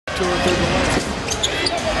2 or 3 to win.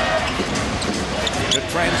 Good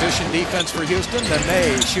transition defense for Houston.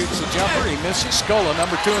 Nene shoots a jumper. He misses. Scola,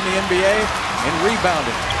 number 2 in the NBA, and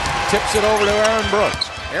rebounded. Tips it over to Aaron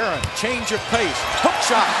Brooks. Aaron, change of pace. Hook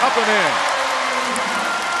shot, up and in.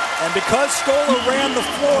 And because Scola ran the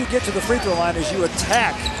floor, you get to the free throw line as you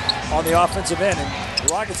attack on the offensive end. And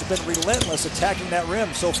the Rockets have been relentless attacking that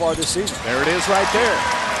rim so far this season. There it is right there.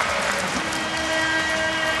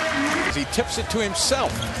 He tips it to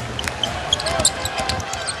himself.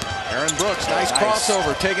 Aaron Brooks, nice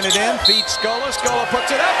crossover, taking it in, feeds Scola. Scola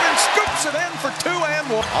puts it up and scoops it in for 2 and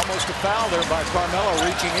 1. Almost a foul there by Carmelo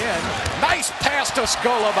reaching in. Nice pass to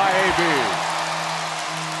Scola by AB.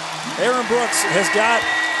 Aaron Brooks has got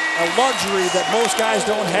a luxury that most guys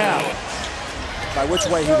don't have. By which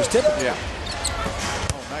way he was tipping. Yeah.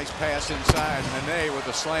 Oh, nice pass inside. Nene with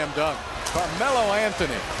a slam dunk. Carmelo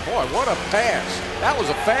Anthony. Boy, what a pass. That was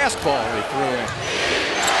a fastball he threw in.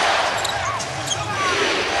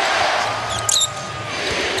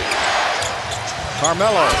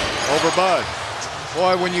 Carmelo over Bud.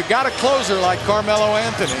 Boy, when you got a closer like Carmelo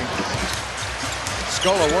Anthony.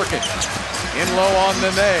 Scola working. In low on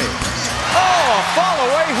Nene. Oh, a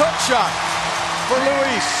fall-away hook shot for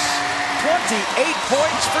Luis. 28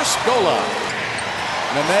 points for Scola.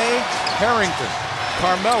 Nene, Harrington,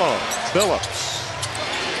 Carmelo, Billups.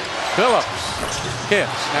 Billups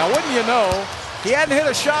hits. Now, wouldn't you know, he hadn't hit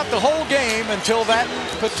a shot the whole game until that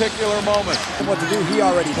particular moment. What to do, he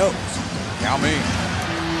already knows. Yao Ming.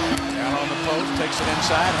 Down on the post, takes it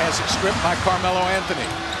inside, has it stripped by Carmelo Anthony.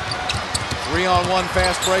 3-on-1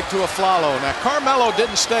 fast break to Afflalo. Now, Carmelo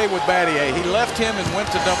didn't stay with Battier. He left him and went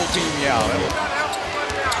to double team Yao.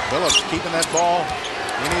 Billups keeping that ball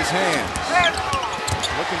in his hands.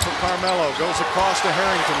 Looking for Carmelo. Goes across to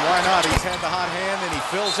Harrington. Why not? He's had the hot hand and he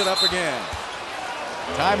fills it up again.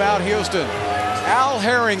 Timeout, Houston. Al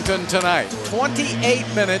Harrington tonight. 28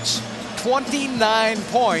 minutes. 29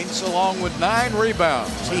 points along with 9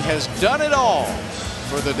 rebounds. He has done it all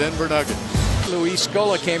for the Denver Nuggets. Luis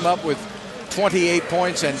Scola came up with 28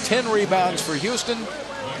 points and 10 rebounds for Houston,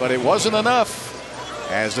 but it wasn't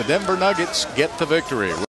enough as the Denver Nuggets get the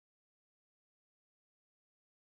victory.